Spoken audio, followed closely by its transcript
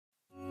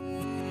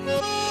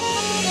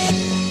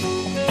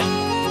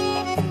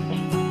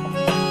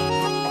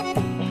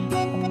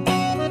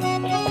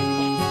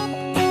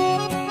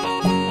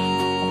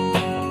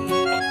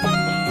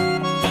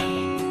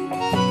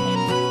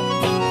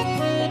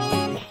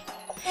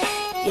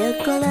越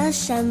过了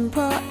山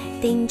坡，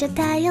顶着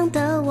太阳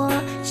的我，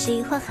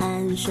喜欢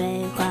汗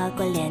水划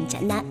过脸颊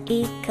那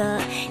一刻。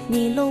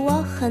你落我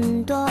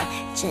很多，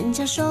逞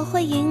强说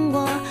回应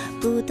我，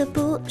不得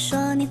不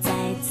说你再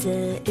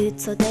次与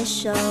错对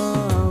手。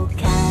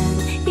看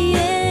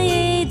愿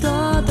一朵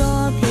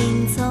朵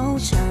拼凑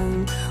成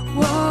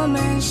我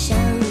们想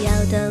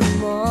要的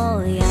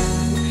模样。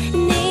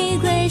你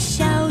会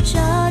笑着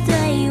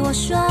对我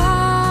说，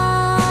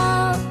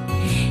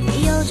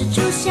有着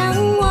主向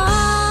往。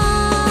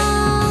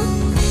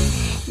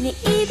你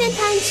一边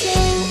弹琴，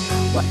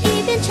我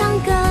一边唱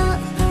歌，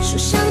树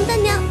上的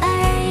鸟儿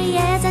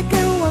也在跟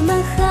我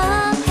们和。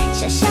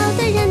小小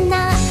的人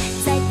啊，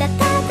在大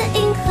大的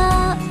银河，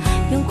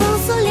用光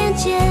速连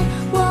接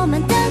我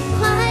们的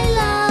快乐。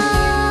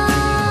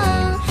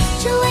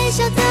这微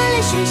笑的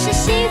泪水是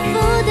幸福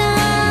的，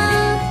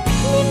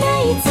你每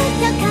一次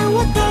调侃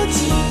我都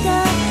记得。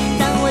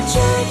当我撅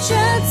着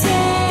嘴，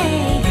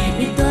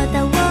你躲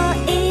到我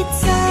一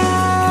侧。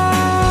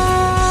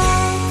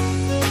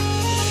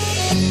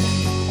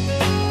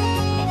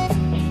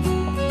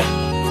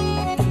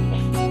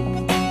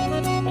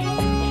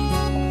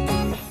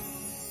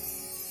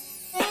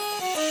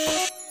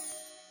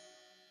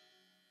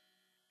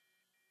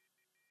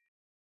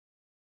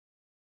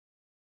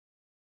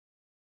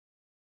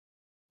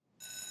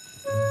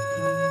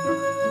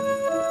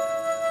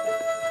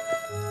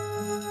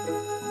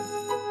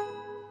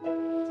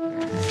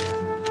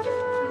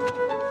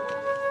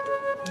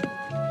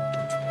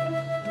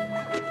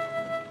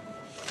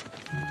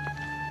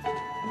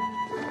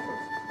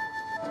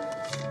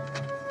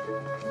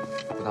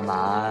干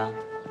嘛？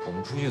我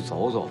们出去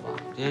走走吧，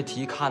这些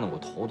题看得我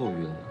头都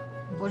晕了。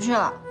不去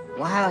了，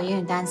我还有英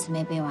语单词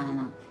没背完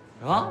呢。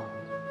什么？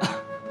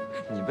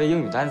你背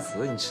英语单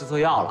词？你吃错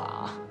药了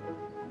啊？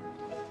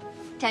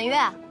展月，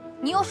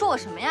你又说我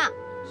什么呀？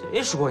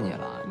谁说你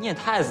了？你也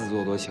太自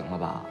作多情了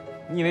吧？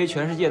你以为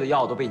全世界的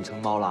药都被你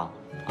承包了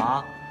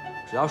啊？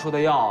只要说到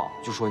药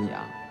就说你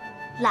啊？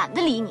懒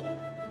得理你。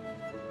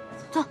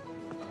走。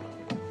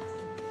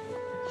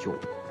有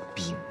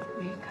病。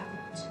哎呀，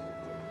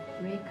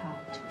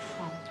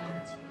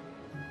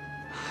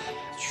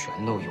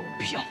全都有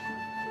病。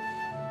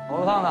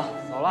头发烫的，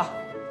走了，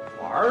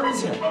玩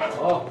去。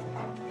走。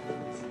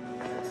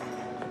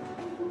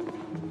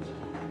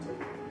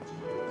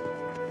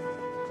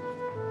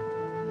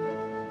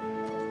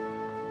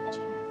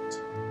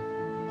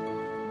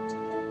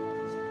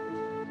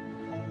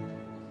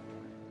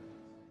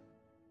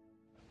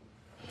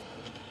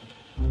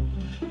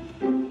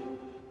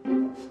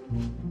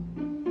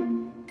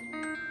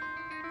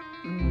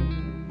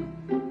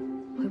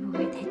会不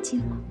会太近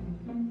了？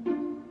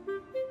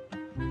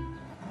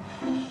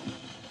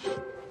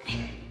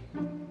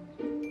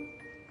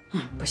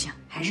不行，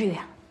还是远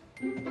了。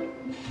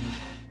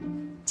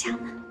枪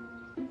呢？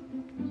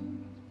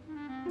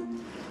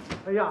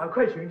哎呀，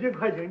快请进，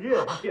快请进！哎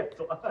呀，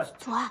走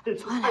啊，这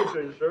太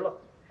准时了。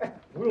哎，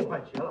不用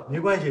换鞋了，没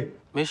关系，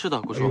没事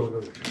的，顾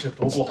叔。这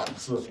多不好意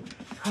思。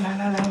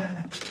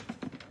来，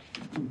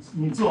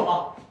你坐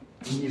啊，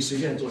你随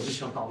便坐，就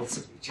像到了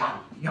自己家里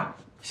一样。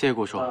谢谢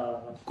顾叔。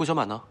顾小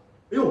满呢？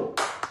哎呦，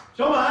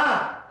小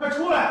满，快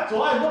出来，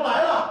左岸都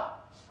来了。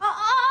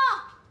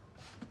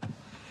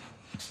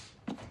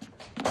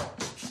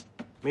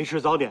没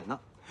吃早点呢，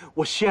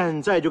我现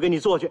在就给你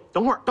做去。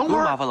等会儿。不用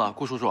麻烦了，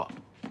顾叔叔。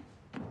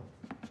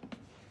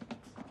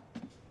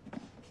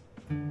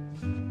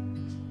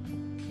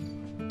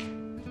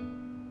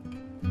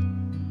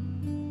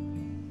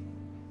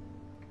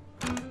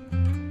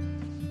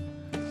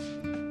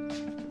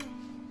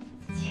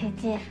姐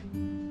姐，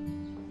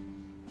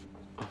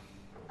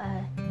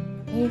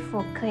衣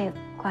服可以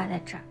挂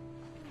在这儿。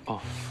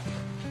哦。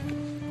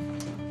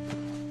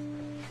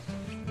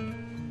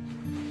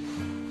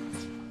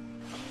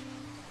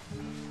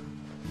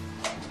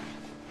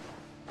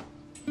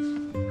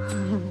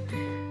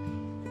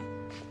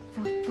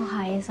不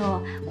好意思，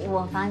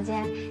我房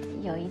间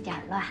有一点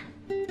乱。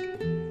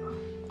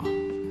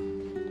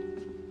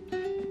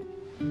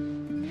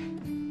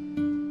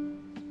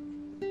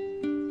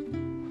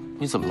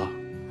你怎么了？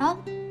啊？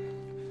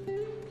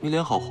你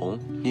脸好红，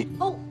你……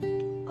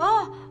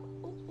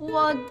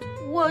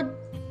我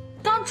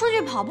刚出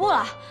去跑步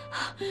了，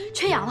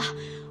缺氧了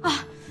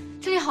啊！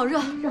这里好热，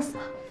热死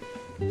了。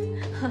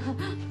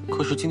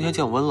可是今天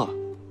降温了。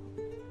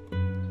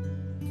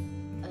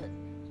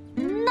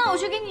那我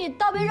去给你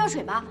倒杯热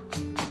水吧。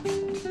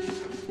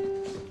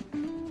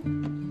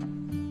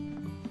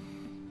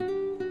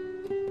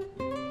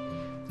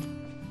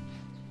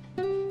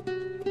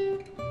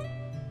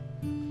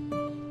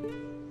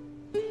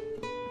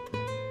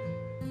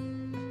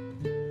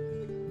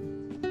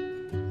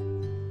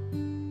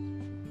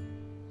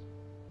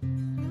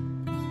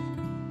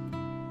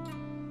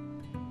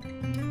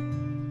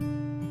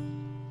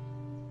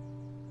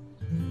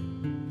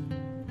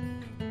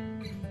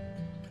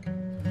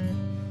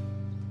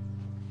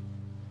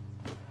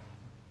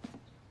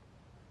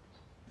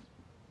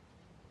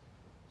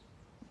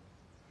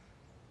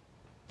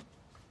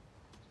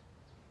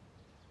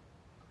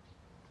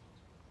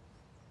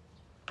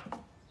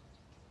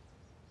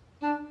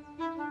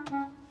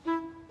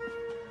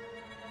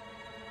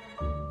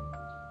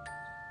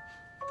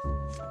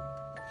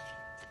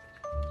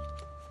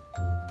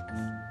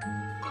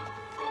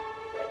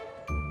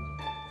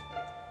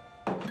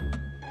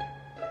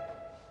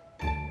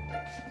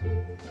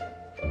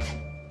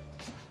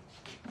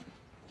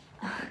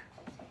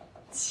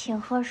请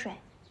喝水。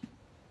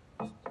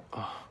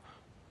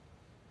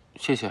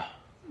谢谢。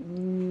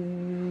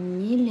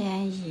你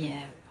脸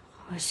也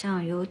好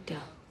像有点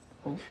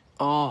红。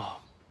哦，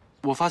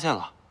我发现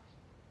了，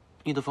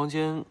你的房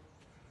间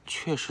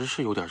确实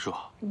是有点热。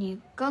你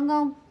刚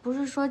刚不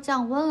是说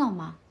降温了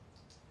吗？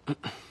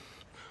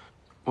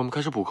我们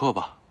开始补课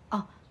吧。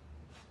哦，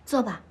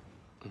坐吧。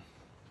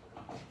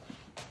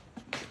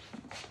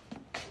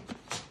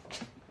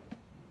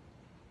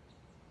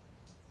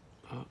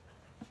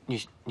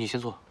你先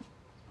坐。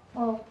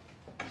哦。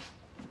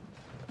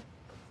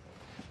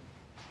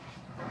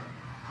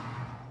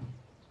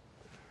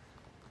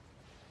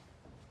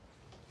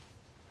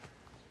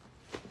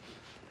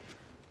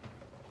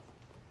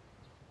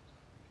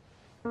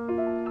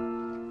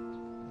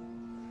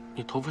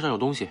你头发上有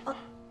东西。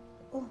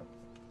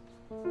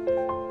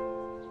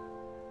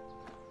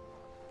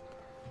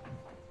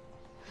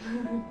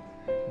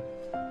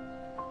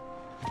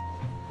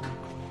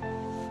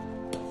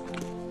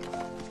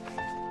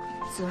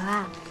子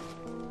安，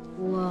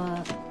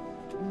我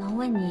能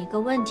问你一个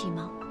问题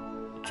吗？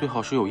最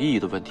好是有意义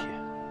的问题。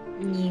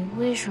你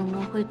为什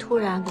么会突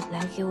然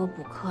来给我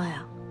补课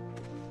呀？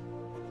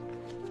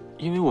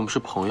因为我们是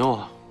朋友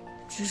啊。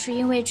只是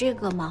因为这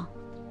个吗？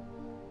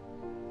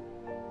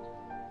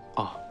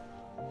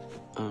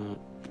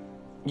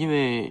因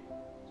为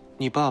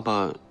你爸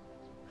爸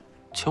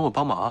请我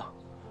帮忙，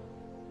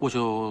我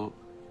就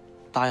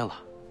答应了。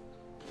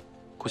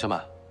顾小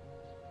满，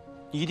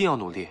你一定要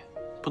努力，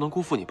不能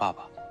辜负你爸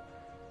爸。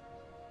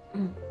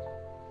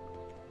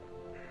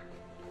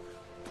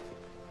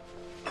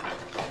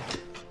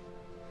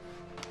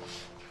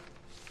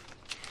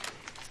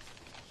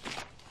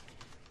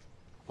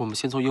我们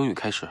先从英语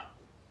开始，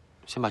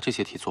先把这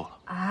些题做了。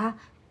啊，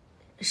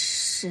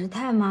时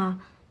态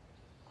吗？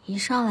一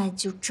上来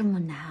就这么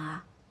难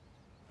啊？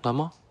难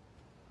吗？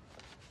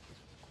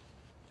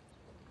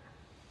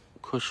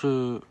可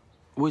是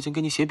我已经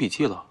给你写笔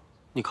记了，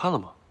你看了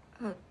吗？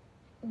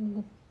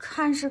我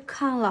看是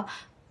看了，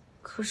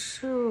可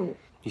是……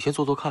你先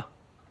做做看。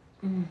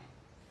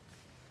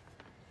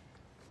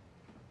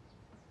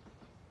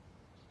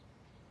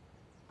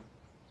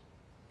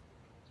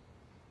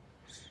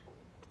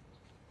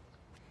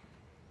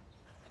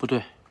不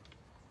对，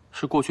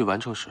是过去完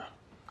成时。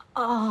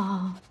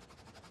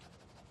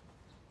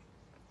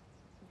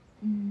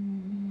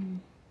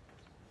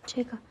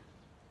这个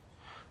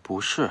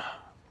不是，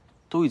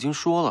都已经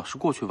说了是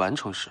过去完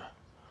成时。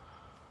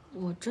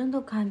我真的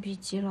看笔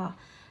记了，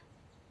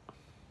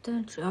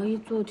但只要一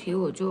做题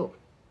我就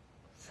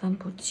分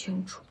不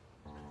清楚。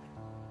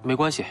没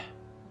关系，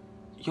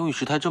英语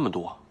时态这么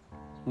多，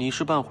你一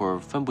时半会儿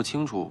分不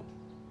清楚，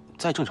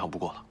再正常不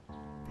过了。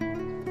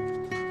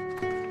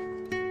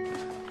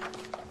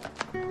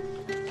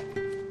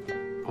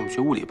我们学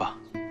物理吧，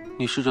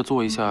你试着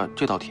做一下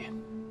这道题。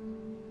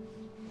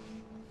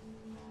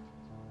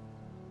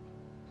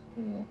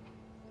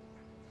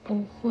我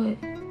会。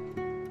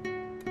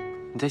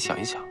你再想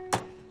一想。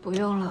不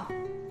用了，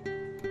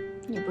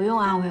你不用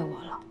安慰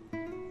我了。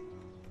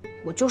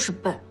我就是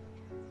笨，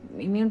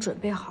明明准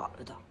备好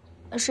了的，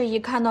但是一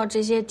看到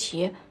这些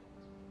题，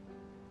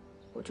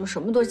我就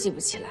什么都记不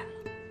起来了。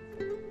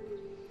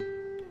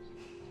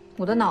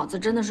我的脑子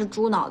真的是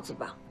猪脑子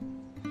吧？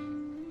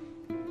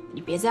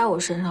你别在我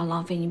身上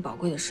浪费你宝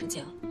贵的时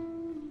间了。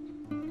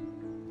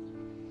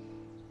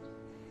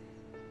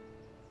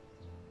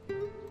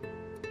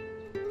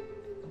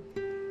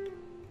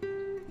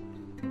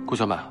顾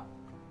小满，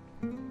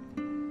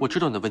我知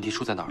道你的问题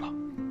出在哪儿了。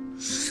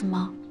什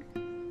么？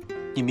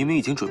你明明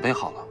已经准备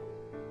好了，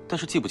但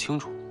是记不清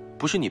楚，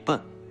不是你笨，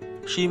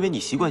是因为你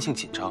习惯性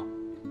紧张，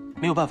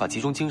没有办法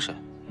集中精神。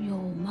有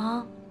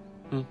吗？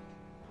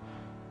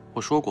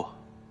我说过，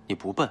你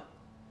不笨，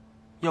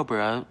要不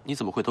然你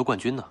怎么会得冠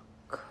军呢？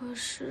可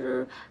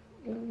是，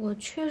我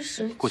确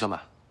实……顾小满，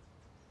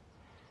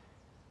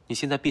你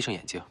现在闭上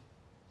眼睛，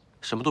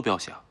什么都不要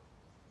想，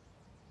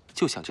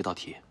就想这道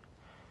题。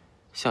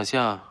想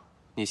象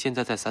你现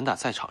在在散打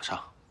赛场上，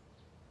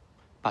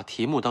把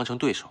题目当成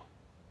对手，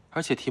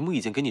而且题目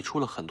已经给你出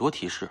了很多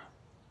提示，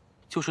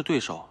就是对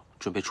手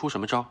准备出什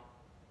么招，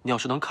你要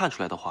是能看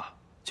出来的话，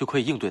就可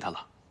以应对他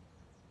了。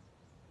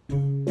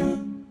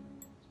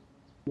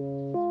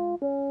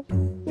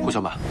顾小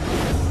满，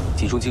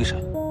集中精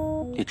神，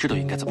你知道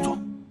应该怎么做。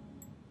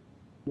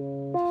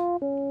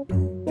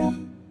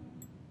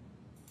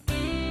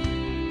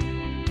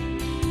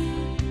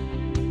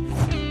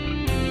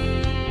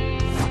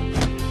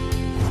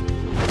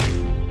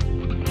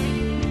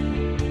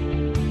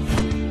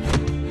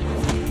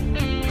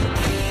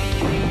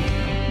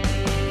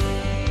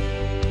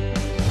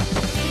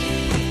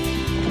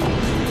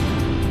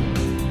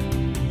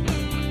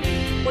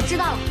我知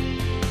道了。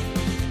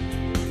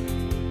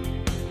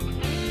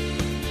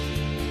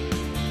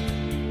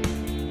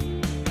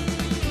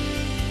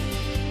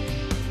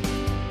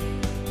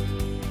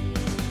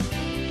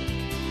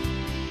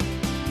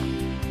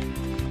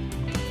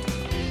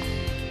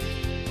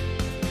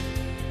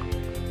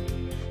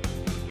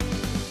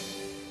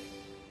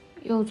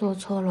又做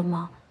错了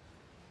吗？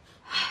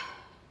唉，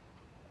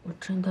我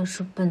真的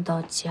是笨到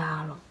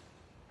家了。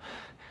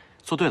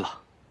做对了，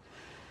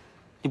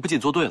你不仅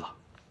做对了，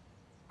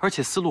而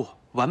且思路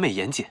完美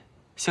严谨，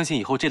相信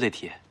以后这类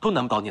题都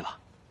难不倒你了。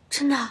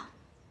真的？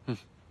嗯，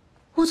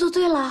我做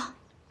对了。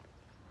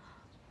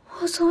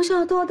我从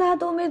小到大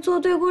都没做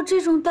对过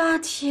这种大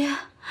题，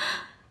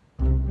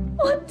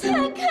我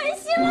太开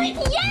心了！耶！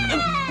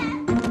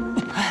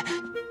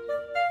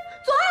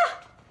左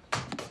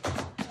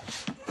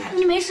儿，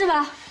你没事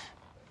吧？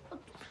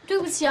对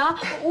不起啊，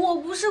我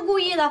不是故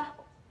意的。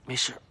没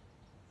事。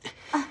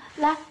啊，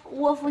来，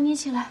我扶你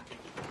起来。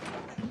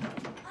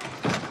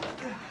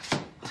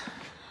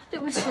对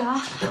不起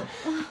啊，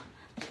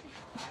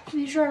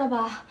没事了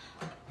吧？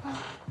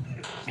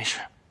没事。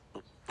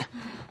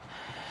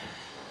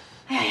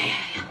哎呀呀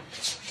呀，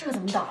这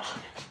怎么倒了？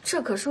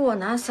这可是我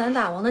拿散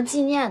打王的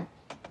纪念。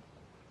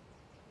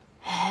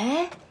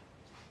哎，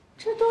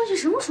这东西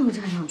什么时候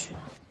粘上去的？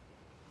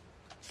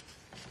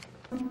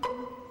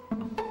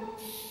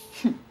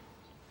哼，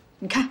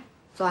你看，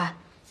左安，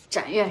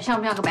展月像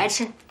不像个白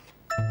痴？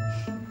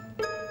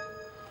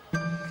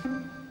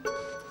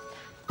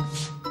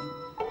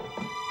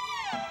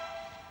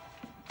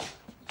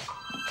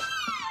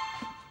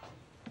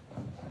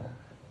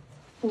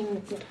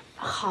你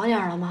好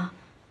点了吗？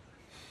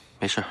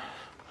没事，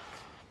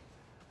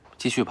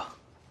继续吧。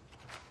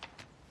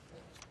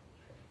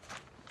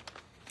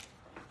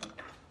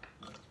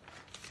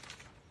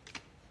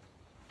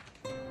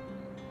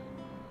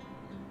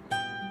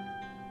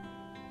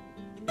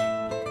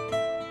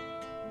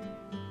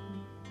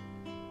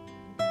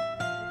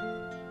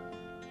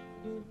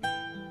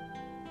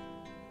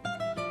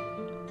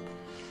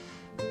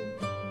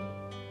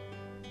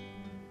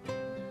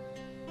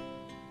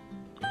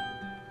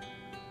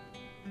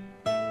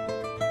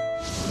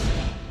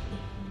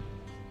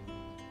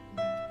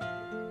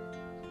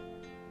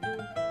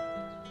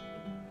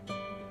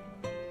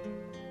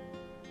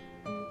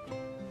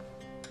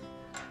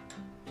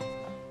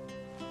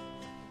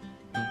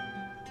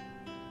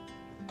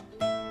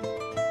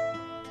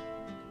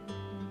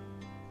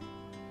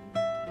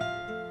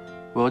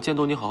我要监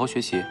督你好好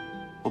学习，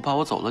我怕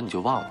我走了你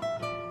就忘了，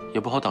也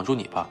不好挡住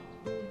你吧。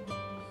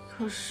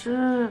可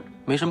是……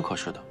没什么可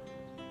是的，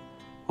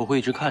我会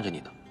一直看着你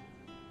的，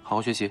好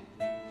好学习。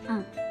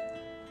嗯，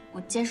我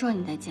接受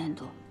你的监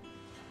督。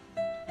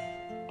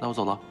那我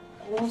走了。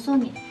我送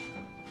你。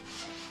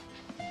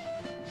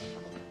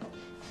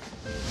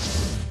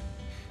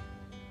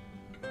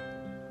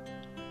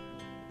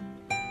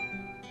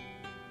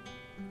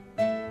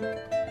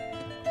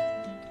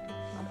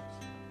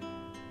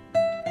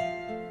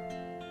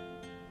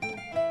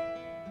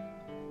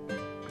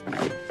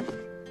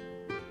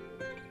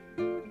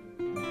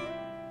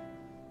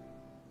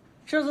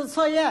这次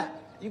测验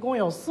一共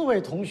有4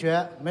位同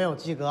学没有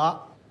及格，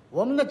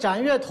我们的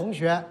展月同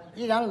学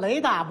依然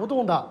雷打不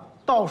动的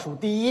倒数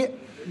第一。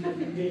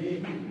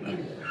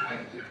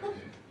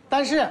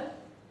但是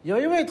有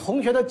一位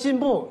同学的进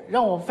步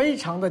让我非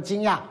常的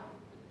惊讶，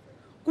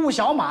顾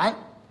小满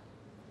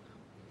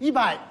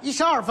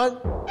112分。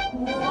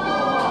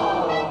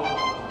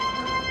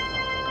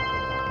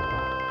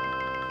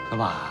小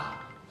马，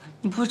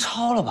你不会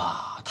抄了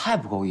吧？太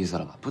不够意思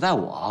了吧？不带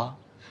我？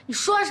你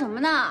说什么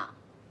呢？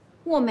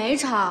我没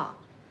抄，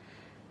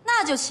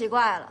那就奇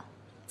怪了，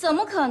怎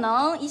么可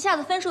能一下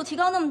子分数提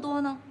高那么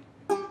多呢？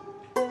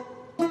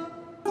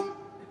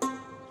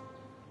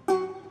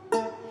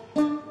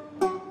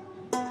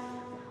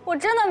我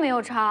真的没有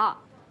抄。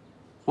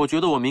我觉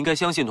得我们应该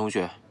相信同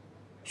学，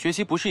学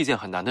习不是一件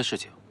很难的事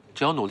情，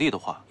只要努力的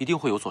话，一定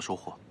会有所收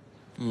获。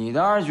你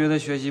倒是觉得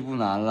学习不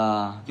难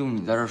了，用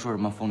你在这说什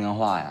么风凉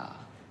话呀？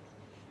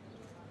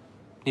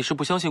你是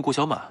不相信顾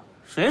小满？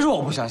谁说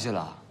我不相信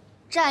了？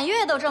展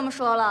月都这么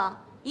说了，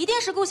一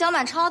定是顾小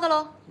满抄的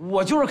喽。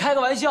我就是开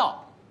个玩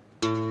笑。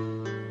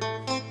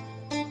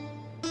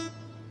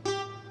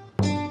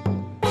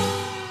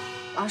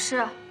老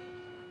师，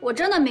我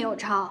真的没有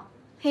抄，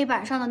黑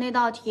板上的那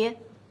道题，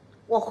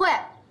我会。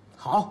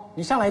好，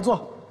你上来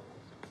坐。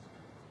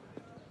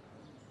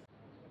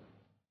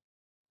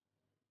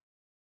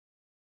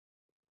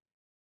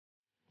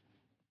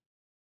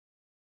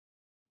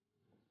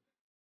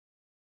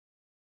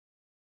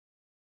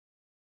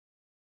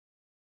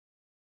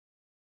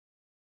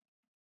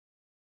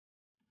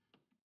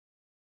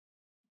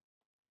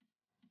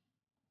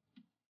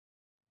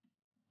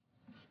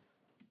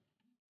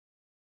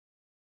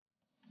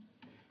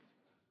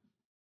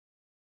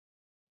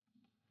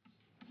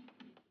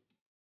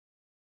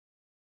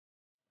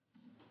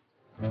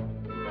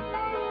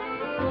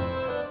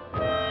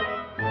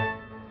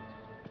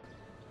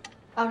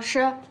老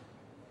师，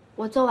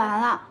我做完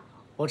了。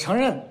我承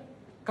认，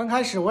刚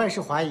开始我也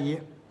是怀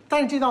疑，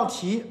但是这道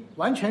题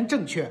完全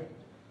正确，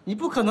你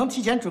不可能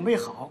提前准备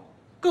好，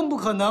更不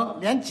可能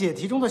连解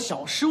题中的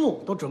小失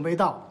误都准备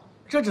到，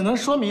这只能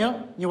说明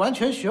你完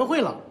全学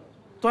会了。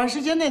短时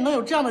间内能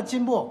有这样的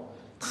进步，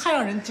太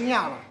让人惊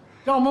讶了。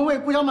让我们为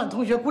顾小满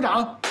同学鼓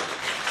掌。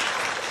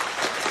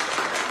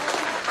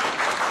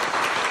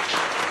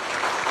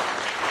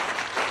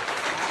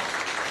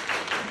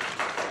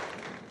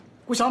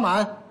顾顾小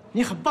满，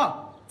你很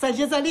棒，再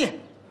接再厉。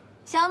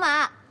小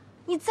马，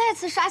你再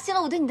次刷新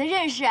了我对你的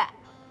认识。哎，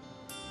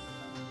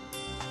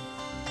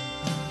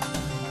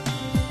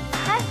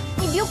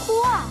你别哭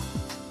啊！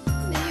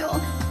没有，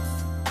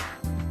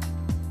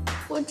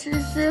我只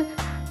是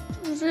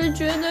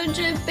觉得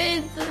这辈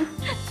子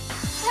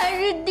还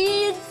是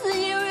第一次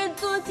因为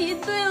做题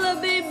对了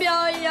被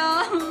表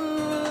扬。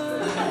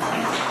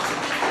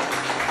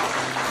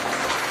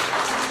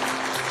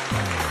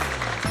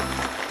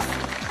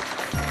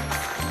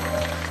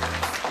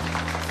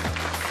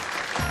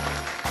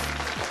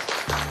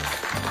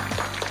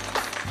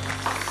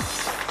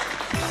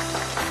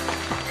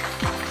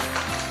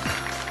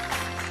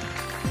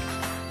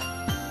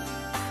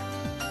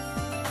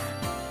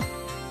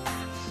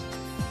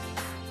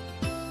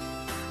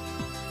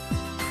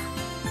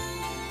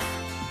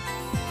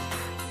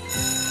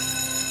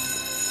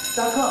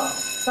下课，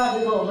下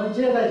节课我们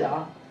接着再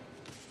讲。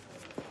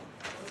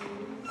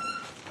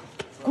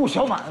顾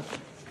小满，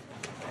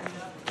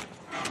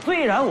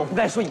虽然我不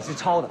该说你是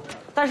抄的，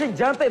但是你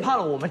竟然背叛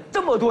了我们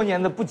这么多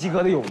年的不及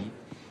格的友谊，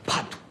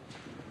叛徒！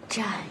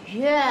展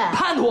月，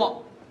叛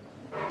徒！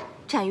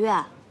展月，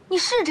你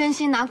是真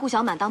心拿顾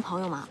小满当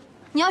朋友吗？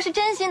你要是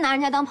真心拿人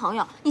家当朋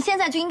友，你现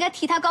在就应该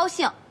替他高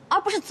兴，而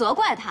不是责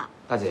怪他。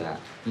大姐，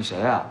你谁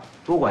呀？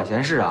多管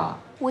闲事啊！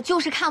我就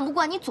是看不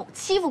惯你总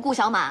欺负顾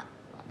小满。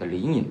懒得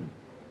理你。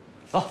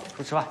走，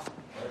出去吃饭。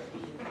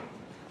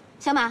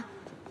小马，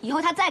以后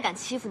他再敢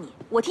欺负你，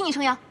我替你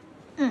撑腰。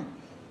嗯，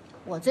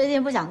我最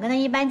近不想跟他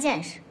一般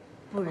见识，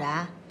不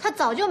然他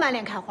早就满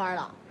脸开花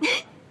了。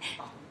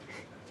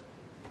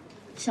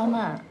小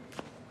满，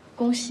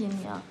恭喜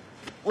你啊！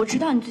我知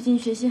道你最近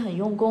学习很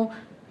用功，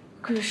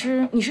可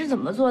是你是怎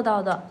么做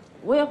到的？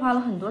我也花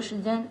了很多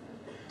时间，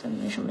但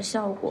没什么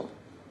效果。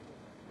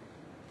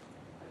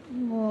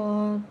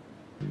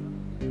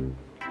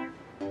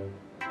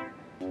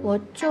我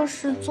就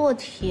是做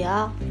题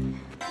啊。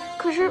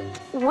可是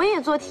我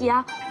也做题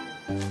啊，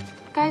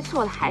该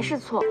错的还是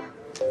错。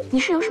你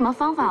是有什么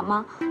方法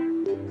吗？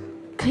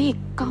可以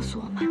告诉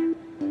我吗？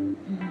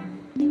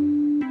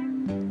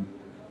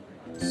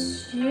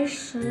其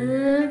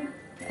实，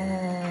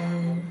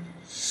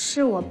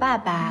是我爸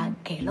爸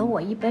给了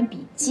我一本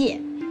笔记，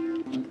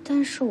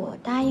但是我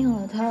答应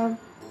了他，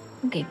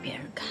不给别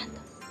人看的。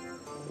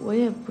我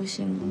也不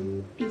行吗？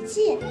笔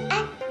记？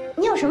哎，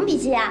你有什么笔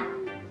记啊？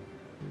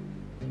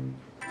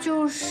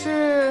就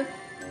是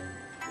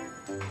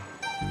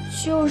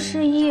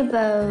一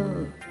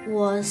本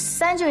我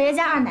三舅爷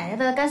家二奶奶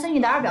的干孙女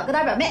的二表哥的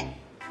二表妹。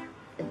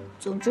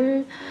总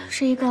之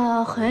是一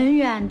个很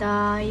远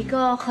的一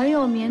个很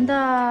有名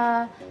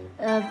的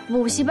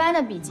补习班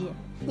的笔记。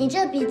你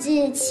这笔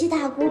记七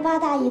大姑八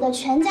大姨的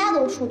全家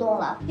都触动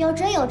了，要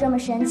真有这么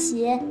神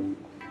奇，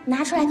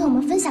拿出来跟我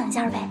们分享一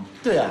下呗。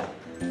对呀，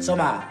小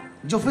马，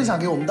你就分享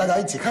给我们大家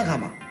一起看看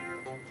嘛。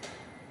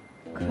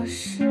可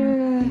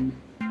是，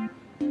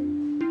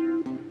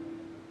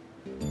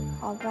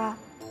好吧。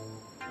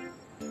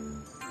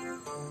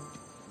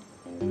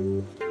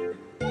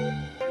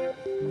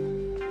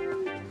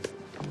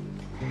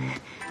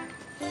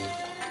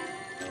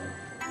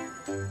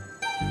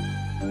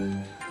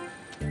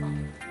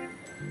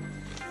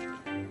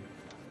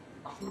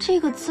这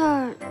个字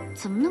儿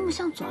怎么那么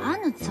像左岸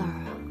的字儿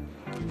啊？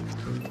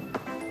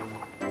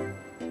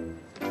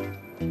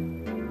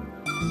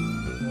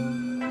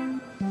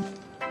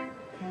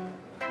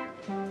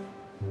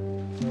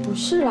不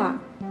是啦，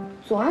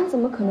左岸怎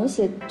么可能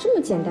写这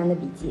么简单的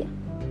笔记？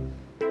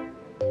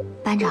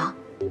班长，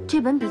这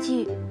本笔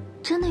记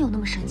真的有那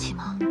么神奇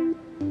吗？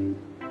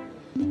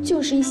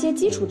就是一些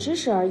基础知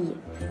识而已，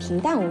平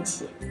淡无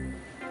奇。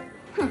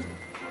哼，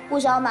顾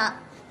小满，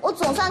我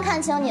总算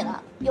看清你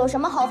了，有什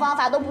么好方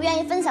法都不愿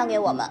意分享给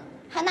我们，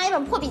还拿一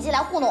本破笔记来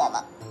糊弄我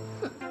们。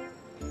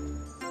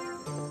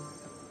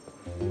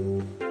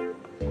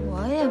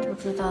我也不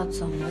知道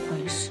怎么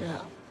回事。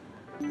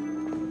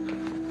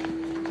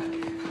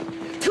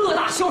特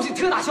大消息！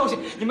特大消息！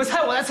你们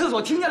猜我在厕所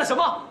听见了什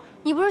么？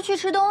你不是去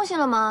吃东西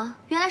了吗？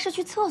原来是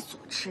去厕所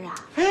吃啊！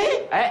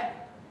哎，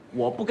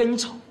我不跟你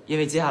吵，因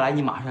为接下来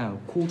你马上要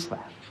哭出来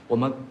了。我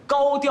们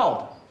高调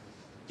的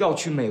要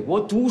去美国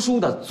读书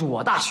的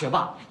左大学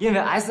霸，因为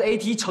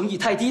SAT 成绩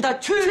太低，他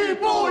去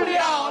不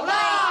了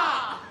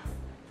啦。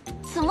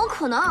怎么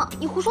可能？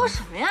你胡说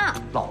什么呀？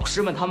老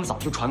师们他们早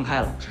就传开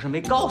了，只是没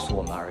告诉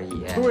我们而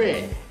已。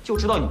对，就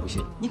知道你不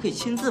信，你可以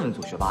亲自问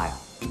左学霸呀。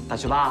大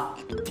学霸，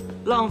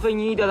浪费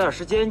你一点点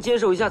时间接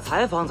受一下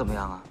采访怎么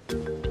样啊？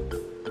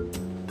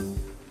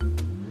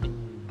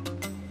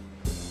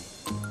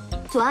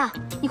左岸，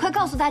你快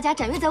告诉大家，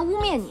展月在污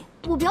蔑你。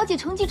我表姐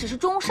成绩只是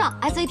中上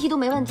 ，SAT 都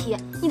没问题，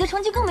你的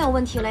成绩更没有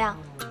问题了呀。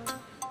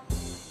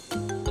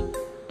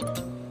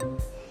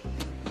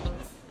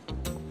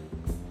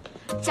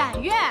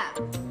展月，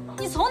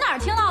你从哪儿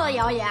听到的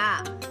谣言？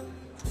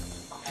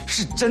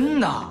是真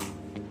的，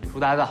书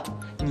呆子，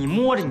你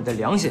摸着你的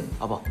良心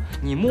啊，不，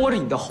你摸着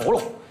你的喉咙，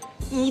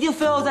你一定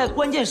非要在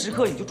关键时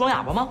刻你就装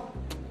哑巴吗？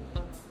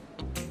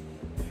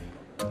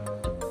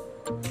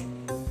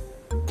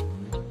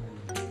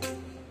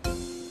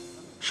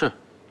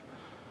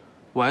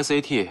我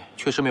SAT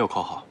确实没有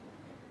考好，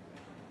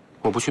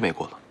我不去美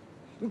国了。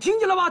你听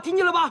见了吧？听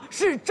见了吧？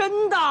是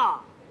真的。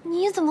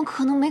你怎么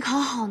可能没考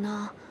好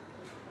呢？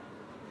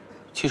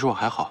其实我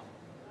还好。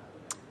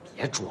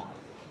别装了，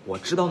我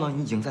知道呢，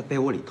你已经在被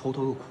窝里偷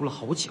偷的哭了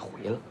好几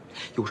回了。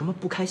有什么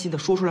不开心的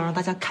说出来，让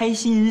大家开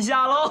心一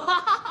下喽。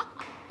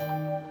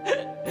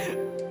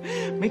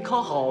没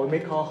考好，没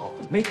考好，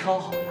没考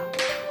好呀，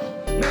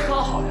没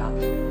考好呀，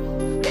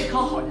没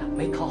考好呀，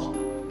没考好，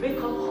没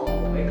考好，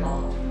没考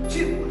好，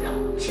去不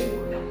了，去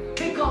不了，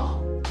没考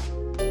好。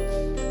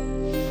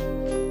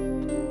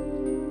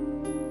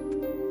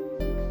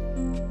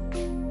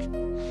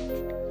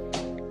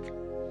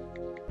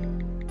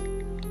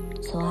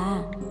左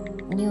岸，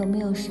你有没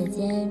有时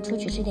间出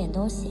去吃点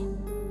东西？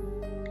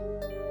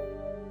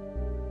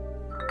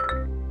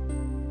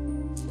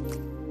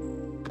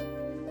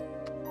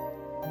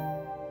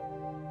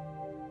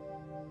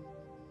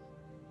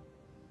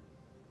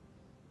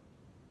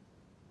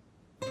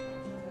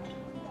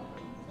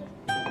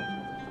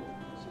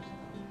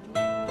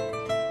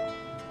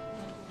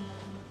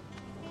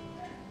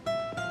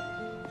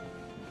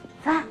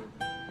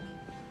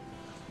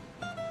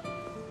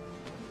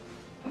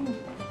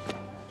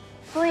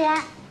服务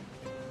员，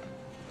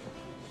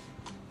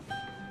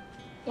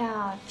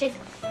要这个，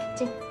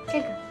这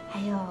个，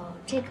还有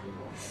这个。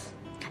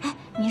哎，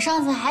你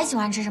上次还喜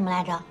欢吃什么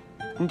来着？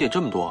你点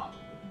这么多，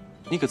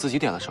你给自己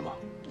点了什么？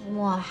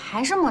我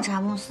还是抹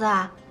茶慕斯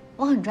啊，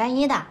我很专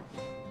一的。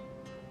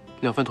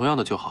2份同样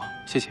的就好，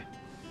谢谢。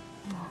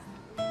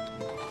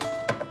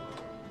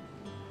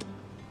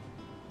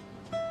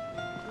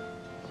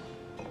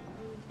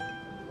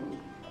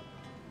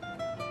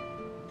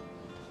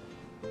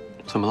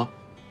怎么了？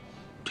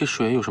这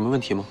水有什么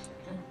问题吗？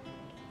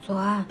左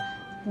岸，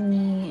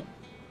你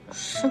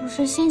是不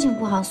是心情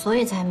不好，所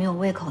以才没有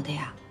胃口的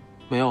呀？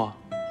没有啊。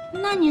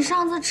那你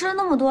上次吃了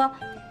那么多，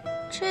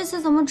这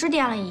次怎么只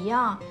点了一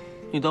样？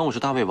你当我是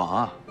大胃王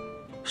啊？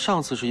上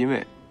次是因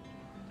为……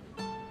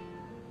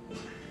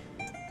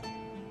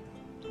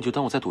你就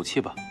当我在赌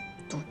气吧。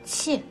赌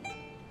气？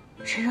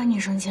谁惹你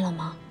生气了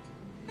吗？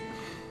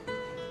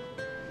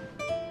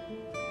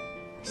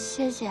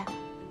谢谢。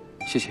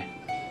谢谢。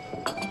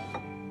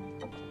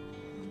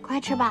快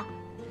吃吧。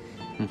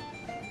嗯。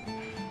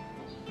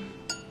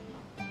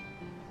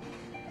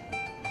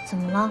怎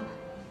么了？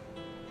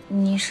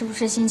你是不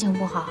是心情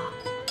不好啊？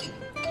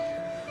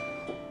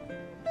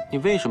你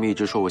为什么一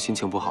直说我心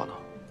情不好呢？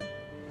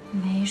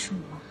没什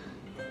么。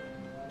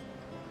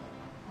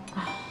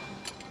啊，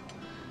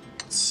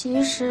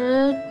其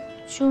实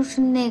就是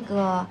那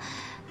个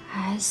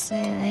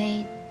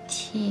SAT。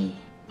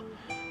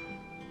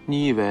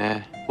你以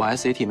为我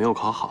SAT 没有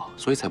考好，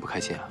所以才不开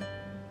心啊？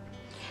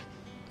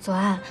左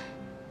岸，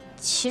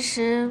其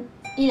实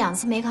1、2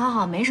次没考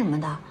好没什么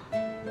的，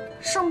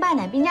胜败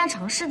乃兵家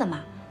常事的嘛，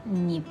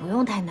你不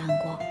用太难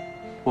过。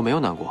我没有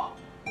难过。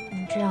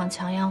你这样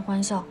强颜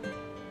欢笑，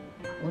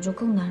我就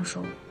更难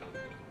受了。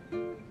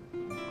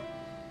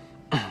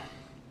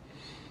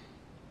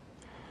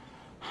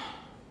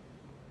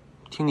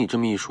听你这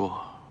么一说，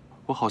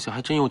我好像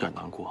还真有点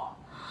难过。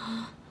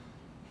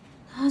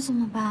那怎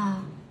么办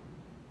啊？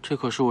这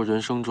可是我人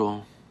生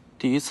中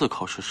第1次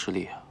考试失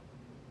利啊！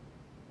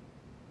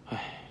哎，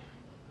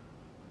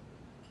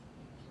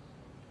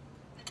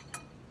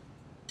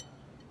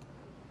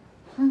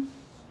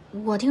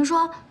我听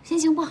说心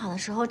情不好的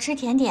时候吃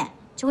甜点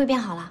就会变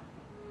好了。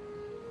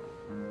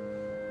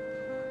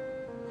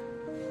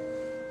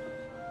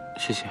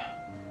谢谢。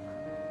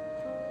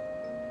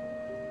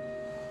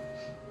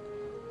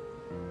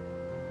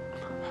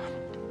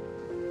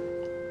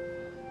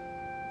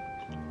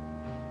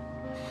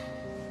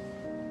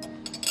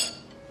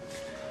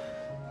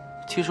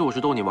其实我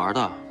是逗你玩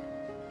的，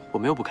我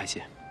没有不开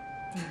心。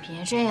你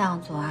别这样，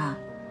左岸，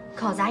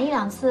考砸1、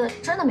2次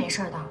真的没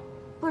事的，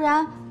不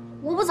然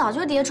我不早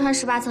就跌穿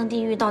18层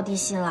地狱到地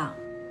心了。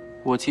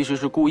我其实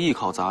是故意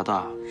考砸的。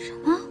什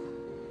么？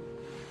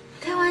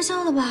开玩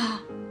笑的吧？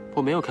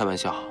我没有开玩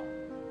笑，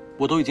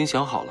我都已经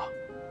想好了，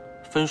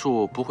分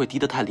数不会低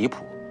得太离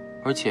谱，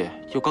而且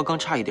又刚刚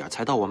差一点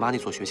才到我妈那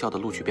所学校的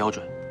录取标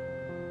准。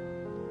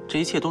这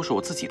一切都是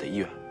我自己的意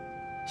愿，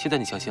现在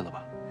你相信了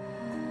吧？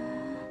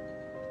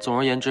总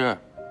而言之，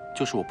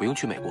就是我不用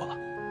去美国了。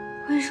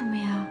为什么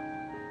呀？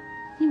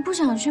你不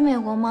想去美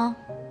国吗？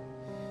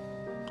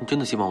你真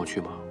的希望我去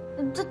吗？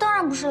这当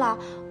然不是了。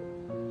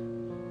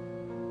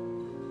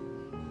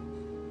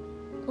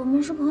我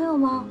们是朋友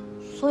吗？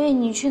所以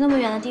你去那么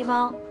远的地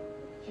方，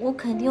我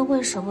肯定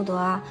会舍不得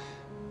啊。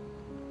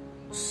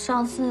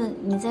上次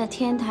你在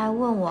天台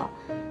问我，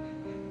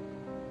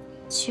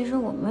其实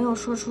我没有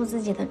说出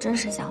自己的真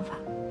实想法。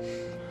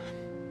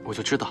我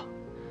就知道，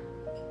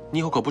你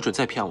以后可不准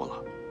再骗我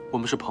了。我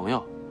们是朋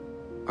友，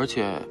而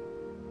且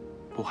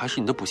我还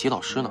是你的补习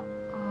老师呢。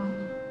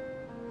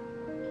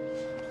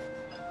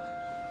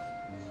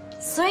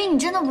所以你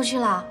真的不去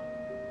了？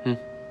嗯。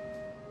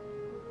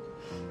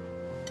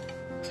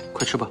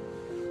快吃吧。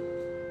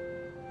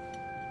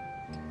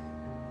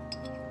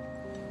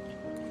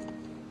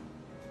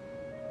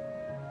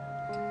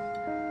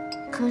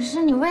可可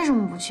是你为什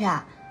么不去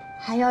啊？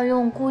还要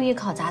用故意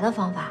考砸的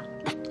方法？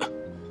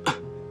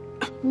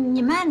你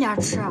慢点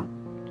吃。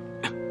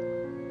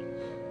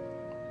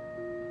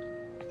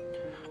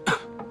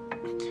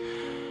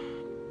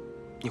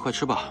你快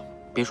吃吧，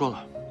别说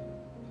了。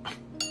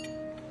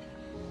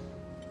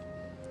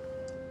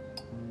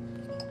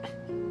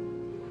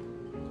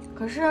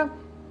可是，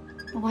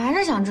我还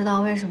是想知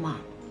道为什么。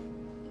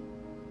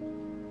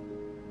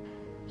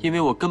因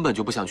为我根本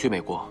就不想去美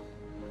国。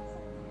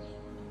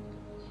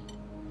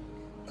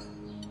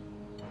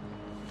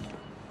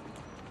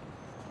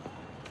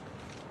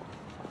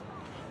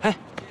哎，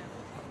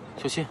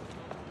小新，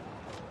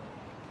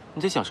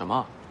你在想什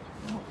么？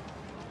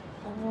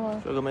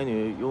帅哥美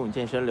女游泳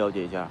健身了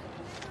解一下，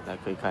来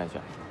可以看一下。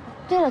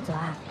对了，左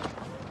岸，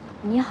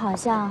你好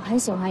像很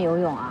喜欢游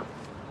泳啊。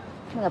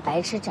那个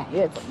白痴展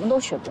越怎么都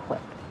学不会。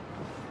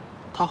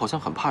他好像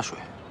很怕水。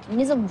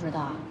你怎么知道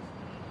啊？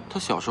他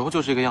小时候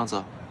就是这个样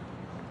子，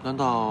难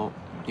道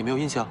你没有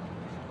印象？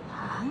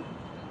啊？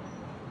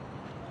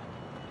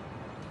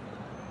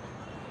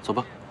走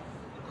吧。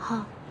好。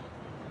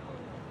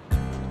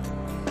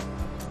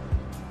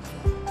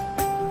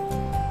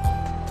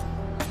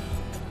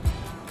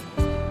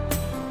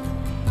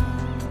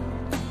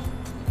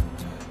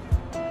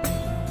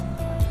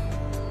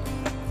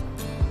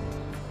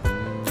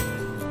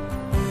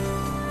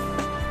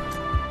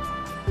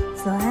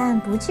左岸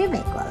不去美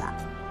国了，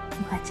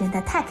我真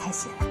的太开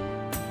心了。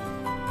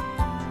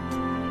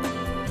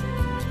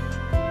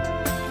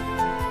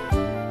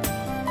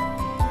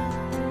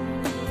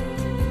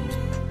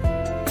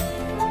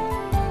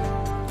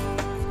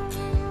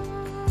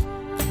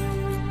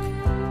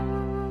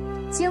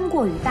经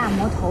过与大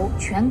魔头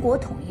全国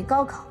统一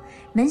高考，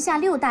门下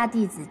6大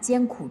弟子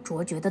艰苦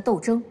卓绝的斗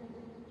争，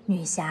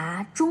女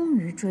侠终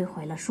于追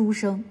回了书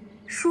生，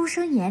书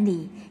生眼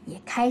里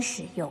也开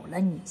始有了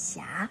女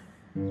侠。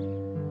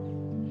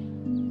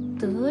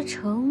得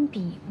成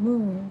比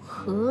目，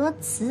何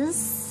辞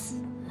死？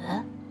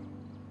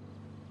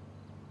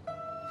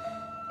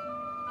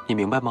你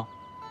明白吗？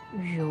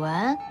语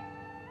文，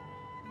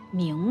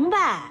明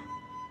白。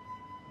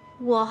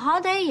我好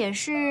歹也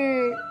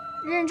是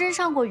认真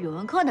上过语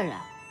文课的人，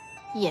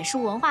也是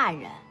文化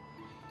人。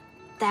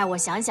待我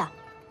想想，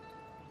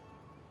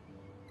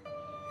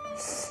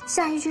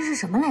下一句是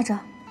什么来着？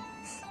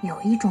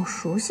有一种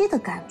熟悉的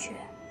感觉。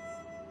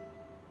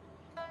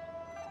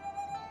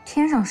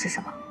天上是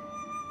什么？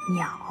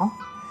鸟。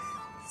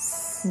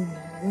死。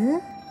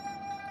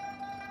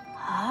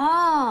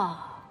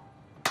啊，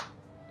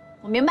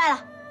我明白了。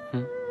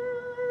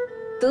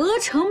得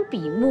成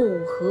比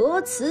目，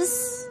何辞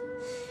死？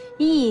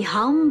一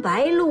行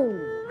白鹭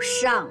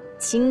上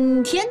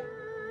青天。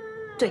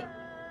对，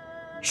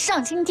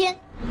上青天。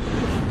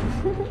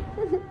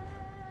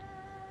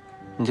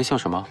你在笑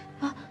什么？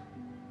啊，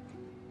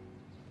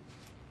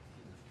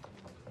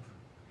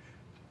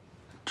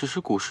只是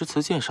古诗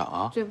词鉴赏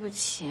啊。对不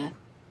起，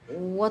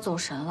我走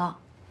神了。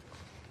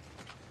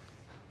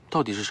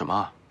到底是什么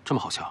啊？这么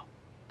好笑？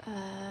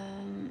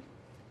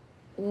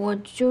我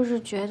就是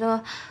觉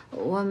得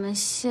我们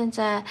现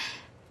在，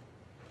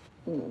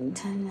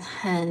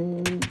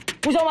很。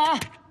顾小满，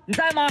你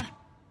在吗？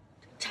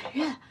展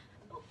越，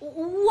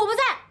我不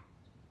在。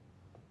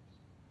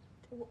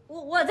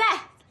我在，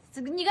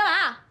你干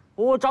嘛？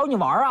我找你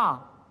玩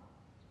啊。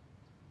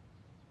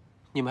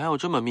你们还有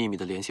这么秘密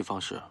的联系方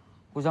式？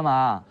顾小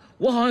满，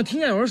我好像听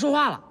见有人说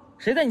话了，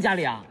谁在你家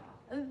里啊？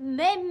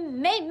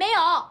没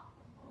有。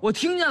我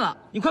听见了，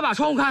你快把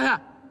窗户开开，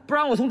不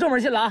然我从正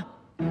门进了啊。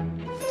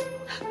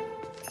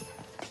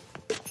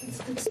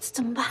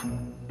怎么办？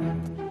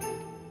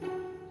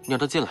你让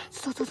他进来。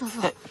走。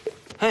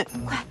嘿，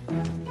快！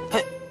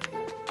嘿，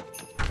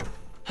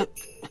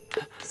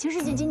形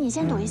势紧急，你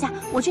先躲一下，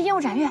我去应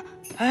付展越。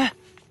哎，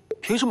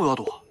凭什么我要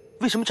躲？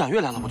为什么展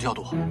越来了我就要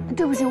躲？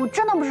对不起，我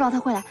真的不知道他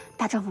会来。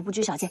大丈夫不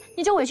拘小节，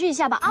你就委屈一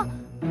下吧啊！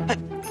哎，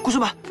顾小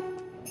满。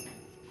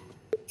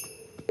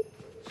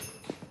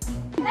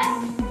哎，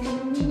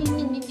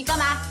你干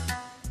嘛？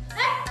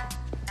哎，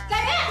展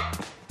越，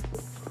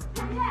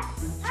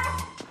哎。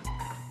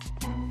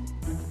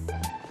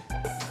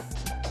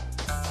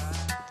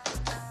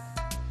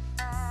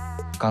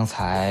刚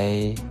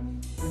才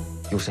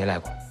有谁来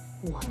过？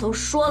我都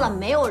说了，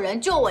没有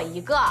人，就我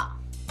一个。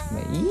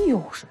没有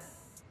人。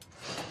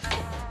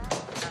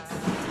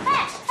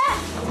哎，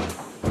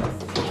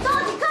你到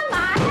底干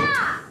嘛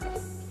呀？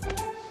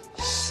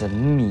神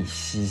秘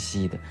兮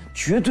兮的，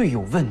绝对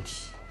有问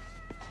题。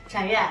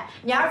展越，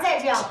你要是再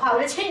这样的话，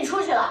我就请你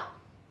出去了。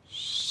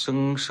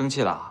生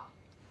气了？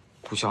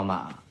顾小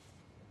满，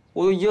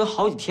我都已经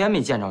好几天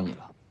没见着你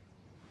了，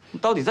你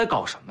到底在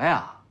搞什么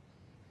呀？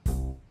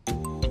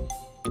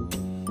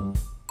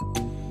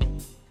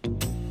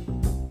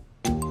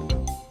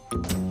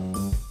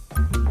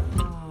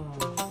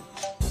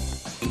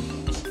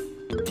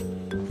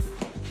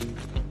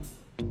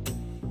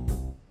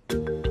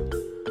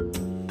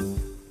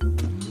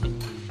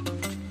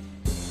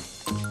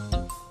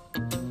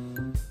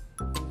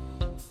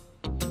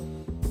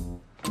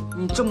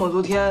你这么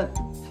多天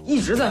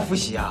一直在复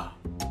习啊？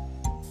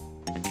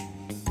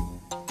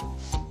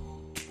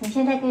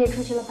现在可以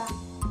出去了吧？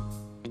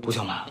顾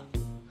小满，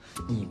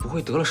你不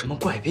会得了什么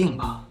怪病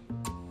吧？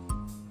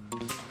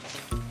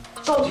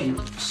到底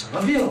什么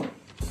病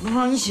能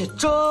让你写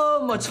这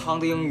么长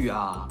的英语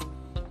啊？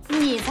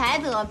你才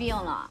得病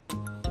了，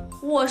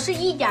我是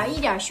一点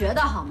一点学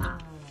的好吗？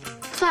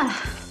算了，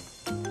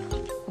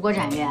不过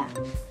展月，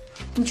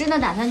你真的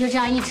打算就这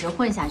样一直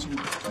混下去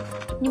吗？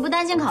你不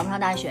担心考不上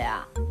大学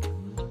啊？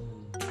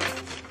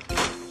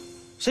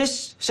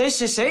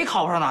谁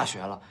考不上大学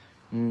了？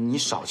你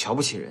少瞧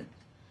不起人。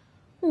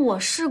我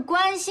是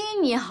关心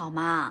你好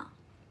吗？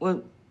我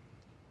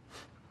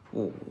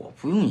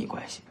不用你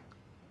关心，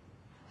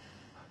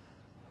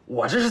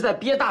我这是在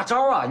憋大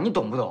招啊，你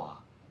懂不懂啊？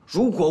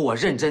如果我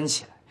认真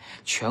起来，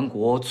全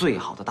国最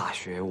好的大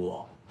学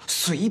我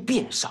随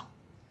便上。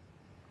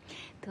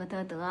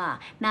得，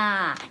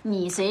那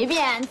你随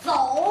便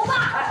走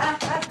吧。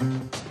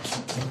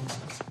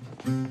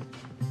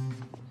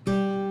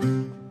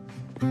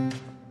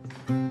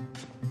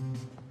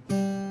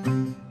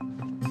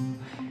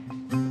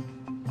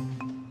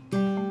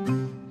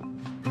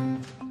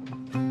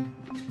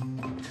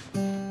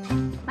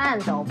慢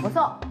走不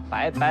送，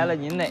拜拜了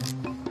您嘞。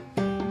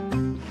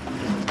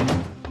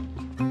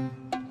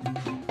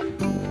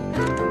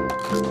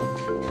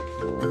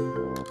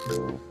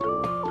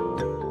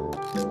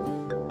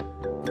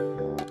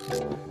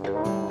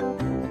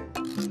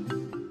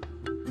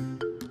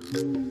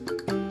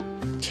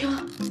天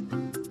啊，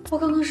我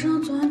刚刚身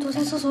上昨晚躲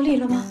在厕所里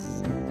了吗？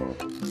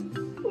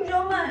顾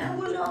小满呀，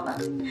顾小满，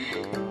你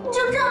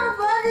就仗着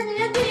昨晚这几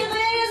天地理和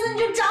颜悦色你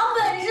就长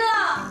本事了。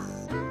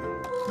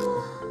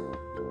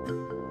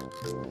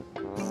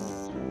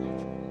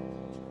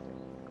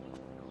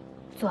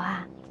左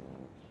岸，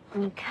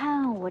你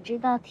看我这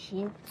道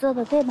题做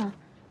的对吗？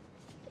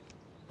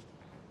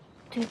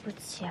对不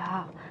起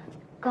啊，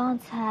刚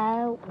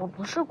才我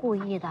不是故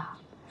意的，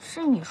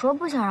是你说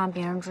不想让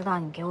别人知道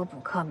你给我补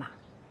课嘛。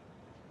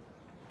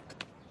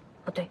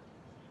不对，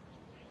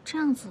这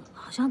样子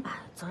好像把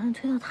责任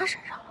推到他身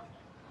上了。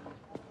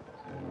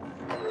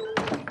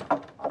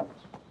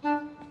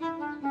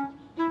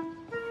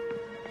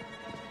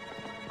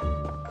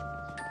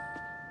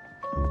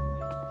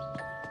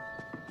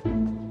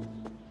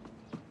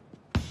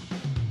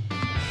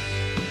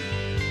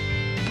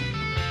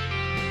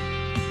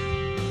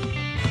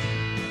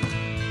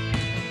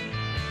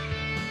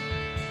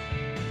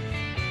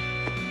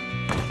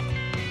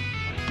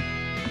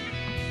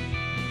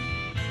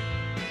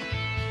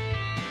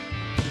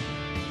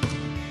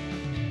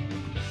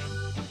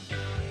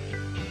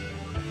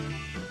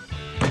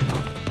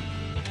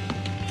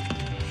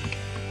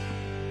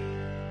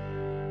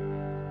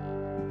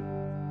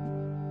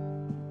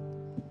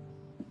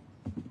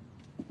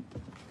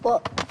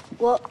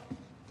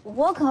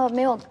我可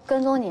没有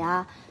跟踪你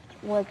啊，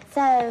我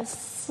在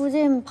附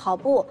近跑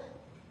步，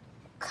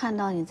看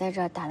到你在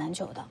这儿打篮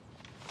球的。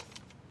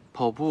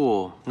跑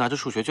步拿着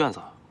数学卷子？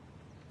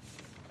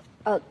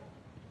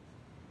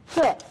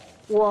对，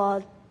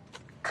我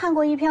看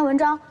过一篇文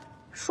章，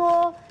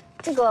说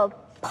这个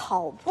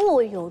跑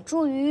步有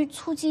助于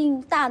促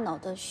进大脑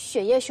的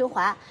血液循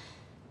环，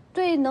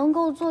对能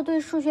够做对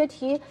数学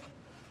题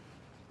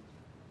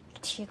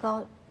提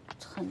高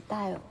很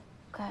大有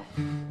概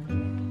率。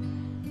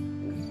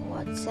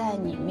我在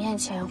你面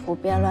前胡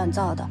编乱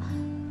造的，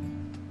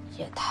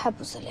也太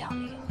不自量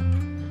力了。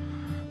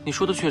你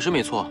说的确实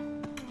没错，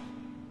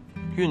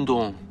运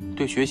动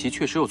对学习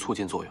确实有促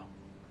进作用。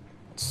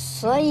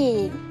所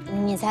以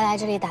你才来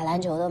这里打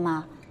篮球的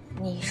吗？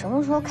你什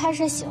么时候开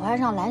始喜欢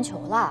上篮球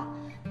了？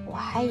我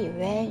还以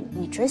为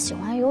你只喜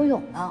欢游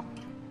泳呢。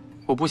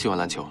我不喜欢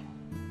篮球，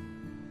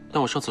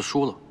但我上次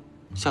输了，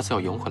下次要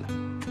赢回来。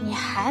你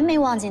还没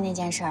忘记那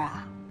件事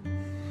啊？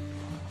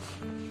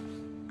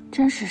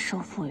真是胜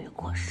负欲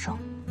过剩。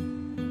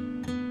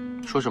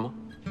说什么？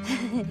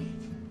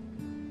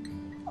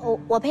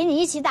我陪你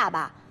一起打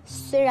吧，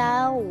虽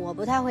然我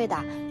不太会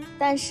打，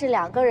但是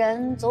2个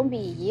人总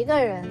比1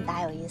个人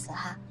打有意思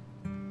哈。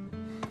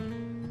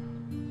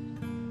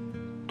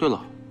对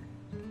了，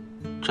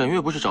展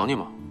月不是找你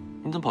吗？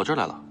你怎么跑这儿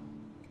来了？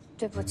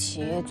对不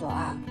起，左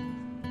岸。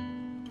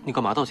你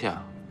干嘛道歉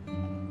啊？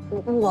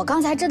我刚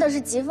才真的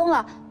是急疯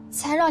了，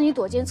才让你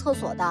躲进厕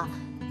所的。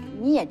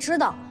你也知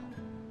道，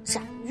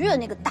展月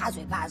那个大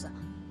嘴巴子，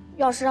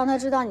要是让他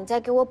知道你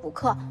在给我补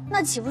课，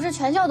那岂不是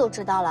全校都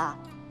知道了？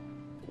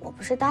我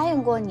不是答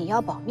应过你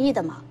要保密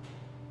的吗？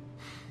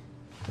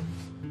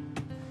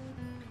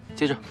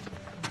接着，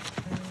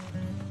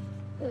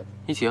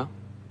一起啊！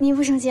你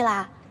不生气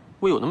啦？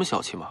我有那么小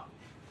气吗？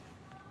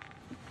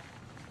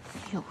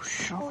有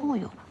时候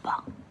有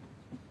吧。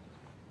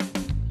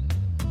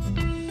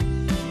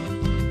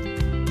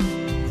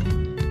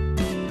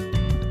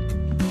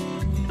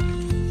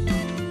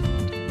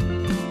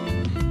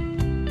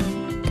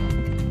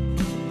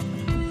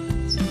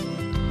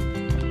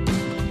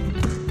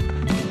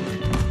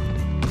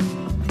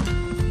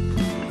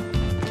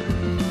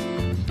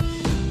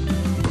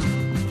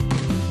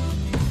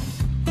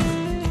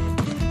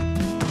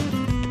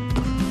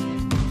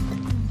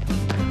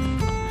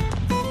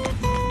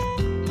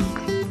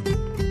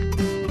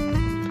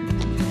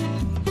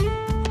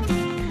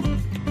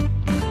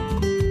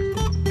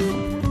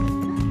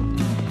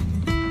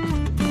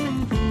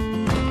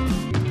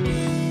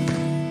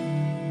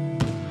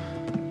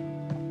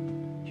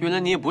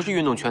你也不是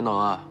运动全能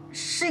啊。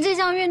是这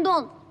项运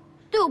动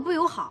对我不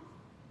友好。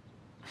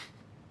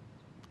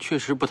确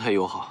实不太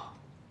友好。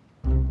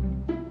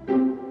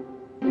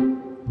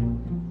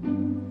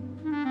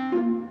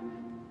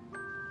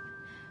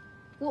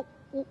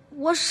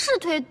我是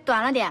腿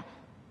短了点，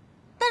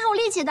但是我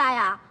力气大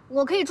呀，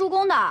我可以助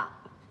攻的。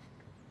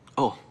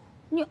哦，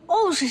你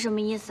哦是什么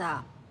意思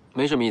啊？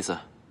没什么意思。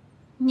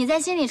你在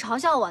心里嘲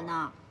笑我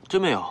呢？真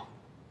没有。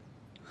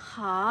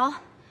好，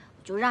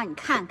我就让你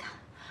看看，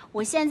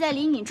我现在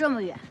离你这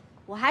么远，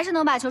我还是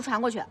能把球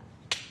传过去。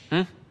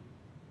嗯。